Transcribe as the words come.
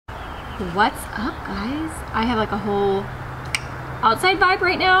What's up, guys? I have like a whole outside vibe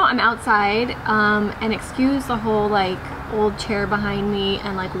right now. I'm outside, and excuse the whole like old chair behind me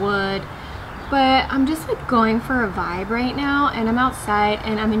and like wood, but I'm just like going for a vibe right now, and I'm outside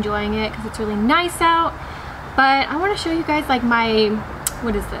and I'm enjoying it because it's really nice out. But I want to show you guys like my,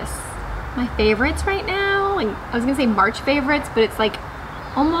 what is this? My favorites right now. Like, I was gonna say March favorites, but it's like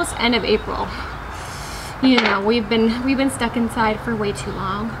almost end of April. You know, we've been stuck inside for way too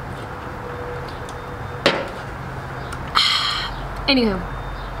long. Anywho,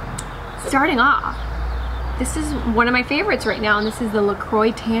 starting off, this is one of my favorites right now, and this is the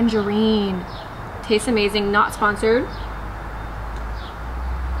LaCroix Tangerine. Tastes amazing, not sponsored.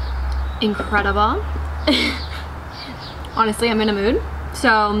 Incredible. Honestly, I'm in a mood.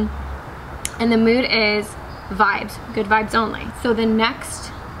 So, and the mood is vibes, good vibes only. So the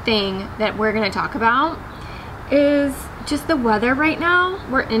next thing that we're gonna talk about is just the weather right now.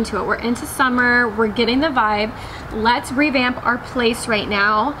 We're into it. We're into summer. We're getting the vibe. Let's revamp our place right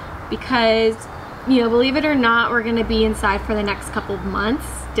now because, you know, believe it or not, we're gonna be inside for the next couple of months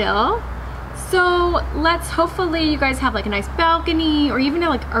still. So let's, hopefully you guys have like a nice balcony or even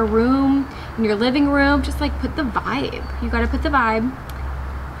like a room in your living room. Just like put the vibe. You gotta put the vibe.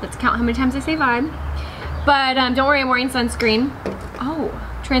 Let's count how many times I say vibe. But don't worry, I'm wearing sunscreen. Oh,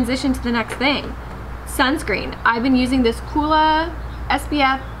 transition to the next thing. Sunscreen. I've been using this COLLAB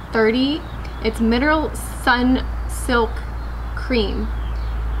SPF 30. It's mineral sun silk cream.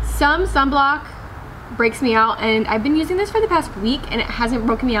 Some sunblock breaks me out, and I've been using this for the past week and it hasn't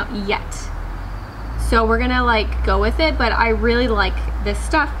broken me out yet. So we're gonna like go with it, but I really like this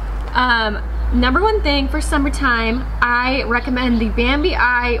stuff. Number one thing for summertime, I recommend the Bambi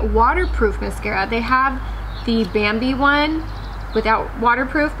Eye waterproof mascara. They have the Bambi one without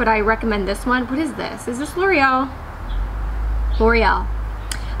waterproof, but I recommend this one. What is this? Is this L'Oreal? L'Oreal.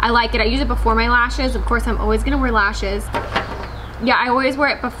 I like it. I use it before my lashes. Of course, I'm always gonna wear lashes. Yeah, I always wear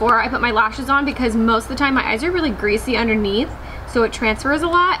it before I put my lashes on because most of the time my eyes are really greasy underneath, so it transfers a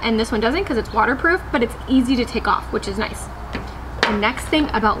lot, and this one doesn't because it's waterproof, but it's easy to take off, which is nice. The next thing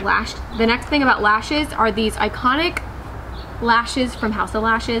about lashes are these iconic lashes from House of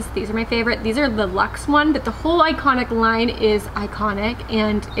Lashes. These are my favorite. These are the Luxe one, but the whole iconic line is iconic,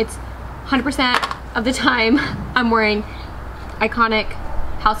 and it's 100% of the time I'm wearing iconic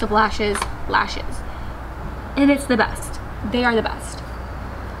House of Lashes lashes, and it's the best. They are the best.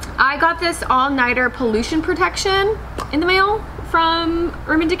 I got this all-nighter pollution protection in the mail from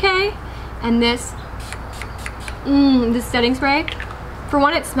Urban Decay, and this setting spray, for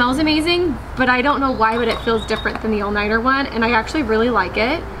one, it smells amazing, but I don't know why, but it feels different than the all-nighter one, and I actually really like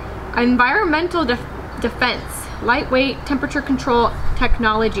it. Environmental Defense Lightweight Temperature Control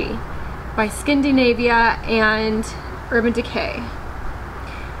Technology by Scandinavia and Urban Decay.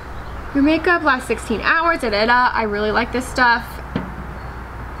 Your makeup lasts 16 hours, I really like this stuff.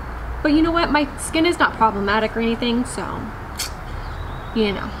 But you know what? My skin is not problematic or anything, so,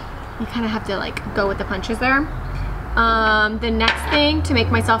 you know, you kind of have to like go with the punches there. The next thing to make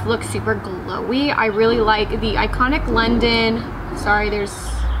myself look super glowy, I really like the iconic London, sorry, there's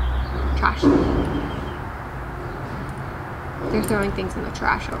trash. They're throwing things in the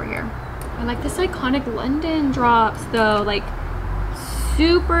trash over here. I like this iconic London drops though, like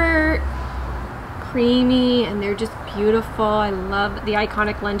super creamy, and they're just beautiful. I love the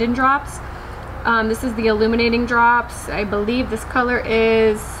iconic London drops. This is the illuminating drops. I believe this color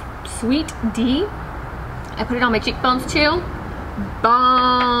is Sweet D. I put it on my cheekbones too.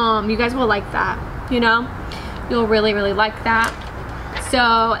 Bomb! You guys will like that, you know? You'll really, really like that.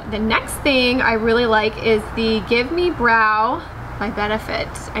 So the next thing I really like is the Give Me Brow by Benefit.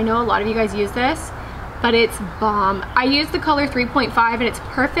 I know a lot of you guys use this, but it's bomb. I use the color 3.5, and it's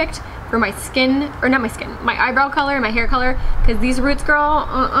perfect for my skin, or not my skin, my eyebrow color and my hair color, because these roots, girl,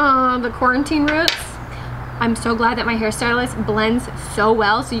 the quarantine roots, I'm so glad that my hairstylist blends so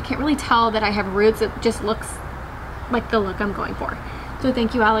well, so you can't really tell that I have roots. It just looks like the look I'm going for. So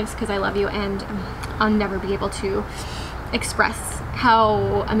thank you, Alex, because I love you, and I'll never be able to express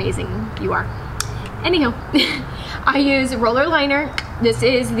how amazing you are. Anywho, I use roller liner. This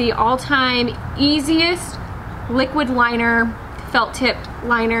is the all-time easiest liquid liner, felt tip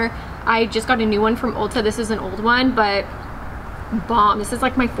liner. I just got a new one from Ulta. This is an old one, but bomb. This is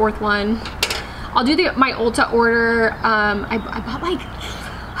like my fourth one. I'll do my Ulta order. I bought like,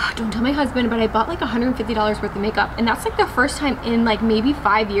 don't tell my husband, but I bought like $150 worth of makeup, and that's like the first time in like maybe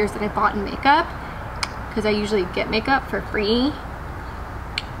 5 years that I bought in makeup, because I usually get makeup for free,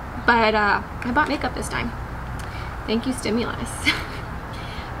 but I bought makeup this time. Thank you, stimulus.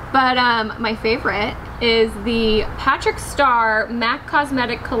 But my favorite is the Patrick Starr MAC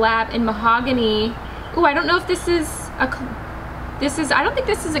Cosmetic Collab in Mahogany. Oh, I don't know if this is I don't think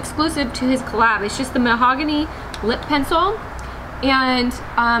this is exclusive to his collab. It's just the Mahogany lip pencil. And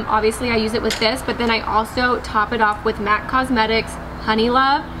obviously I use it with this, but then I also top it off with MAC Cosmetics Honey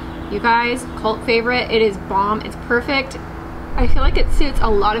Love. You guys, cult favorite. It is bomb. It's perfect. I feel like it suits a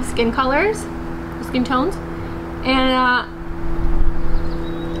lot of skin colors, skin tones, and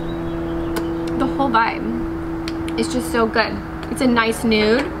the whole vibe is just so good. It's a nice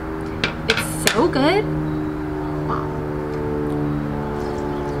nude. It's so good. Wow.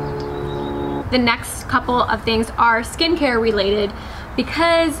 The next couple of things are skincare related,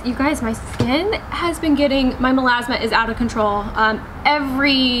 because you guys, my skin has been getting, my melasma is out of control.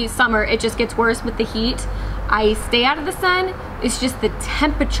 Every summer it just gets worse with the heat. I stay out of the sun. It's just the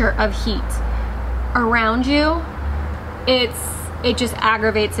temperature of heat around you. It just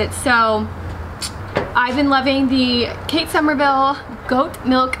aggravates it. So I've been loving the Kate Somerville Goat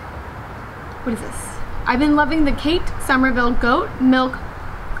Milk. What is this? I've been loving the Kate Somerville Goat Milk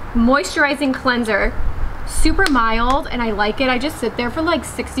Moisturizing Cleanser. Super mild, and I like it. I just sit there for like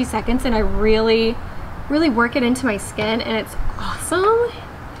 60 seconds and I really work it into my skin, and it's awesome.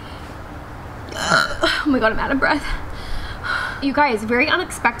 Oh my god, I'm out of breath. You guys, very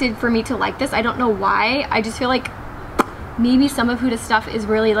unexpected for me to like this. I don't know why. I just feel like maybe some of Huda's stuff is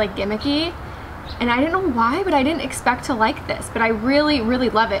really like gimmicky, and I don't know why, but I didn't expect to like this, but I really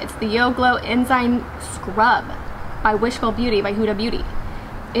love it. It's the Yo Glow Enzyme Scrub by Wishful Beauty by Huda Beauty.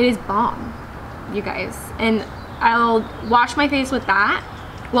 It is bomb, you guys, and I'll wash my face with that.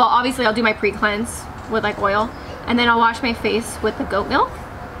 Well, obviously I'll do my pre-cleanse with like oil, and then I'll wash my face with the goat milk,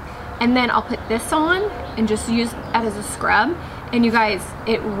 and then I'll put this on and just use that as a scrub. And you guys,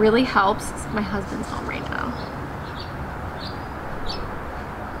 it really helps. My husband's home right now.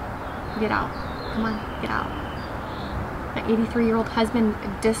 Get out. Come on, get out. My 83-year-old husband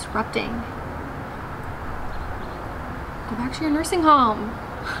disrupting. Go back to your nursing home.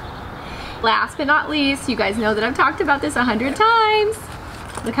 Last but not least, you guys know that I've talked about this 100 times.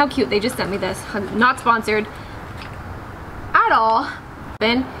 Look how cute. They just sent me this. I'm not sponsored at all,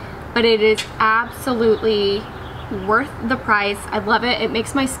 but it is absolutely worth the price. I love it. It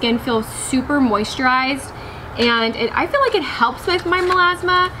makes my skin feel super moisturized, and I feel like it helps with my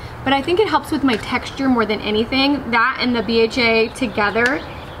melasma, but I think it helps with my texture more than anything. That and the BHA together,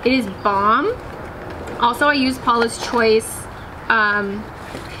 it is bomb. Also, I use Paula's Choice.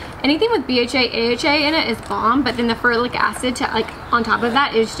 Anything with BHA, AHA in it is bomb, but then the ferulic acid to like on top of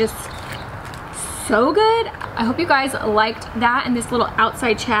that is just so good. I hope you guys liked that and this little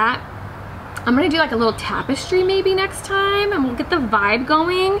outside chat. I'm gonna do like a little tapestry maybe next time, and we'll get the vibe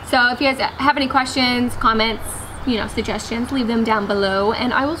going. So if you guys have any questions, comments, you know, suggestions, leave them down below,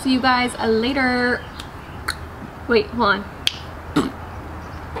 and I will see you guys later. Wait, hold on.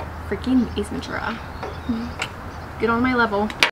 Freaking Ace Ventura. Get on my level.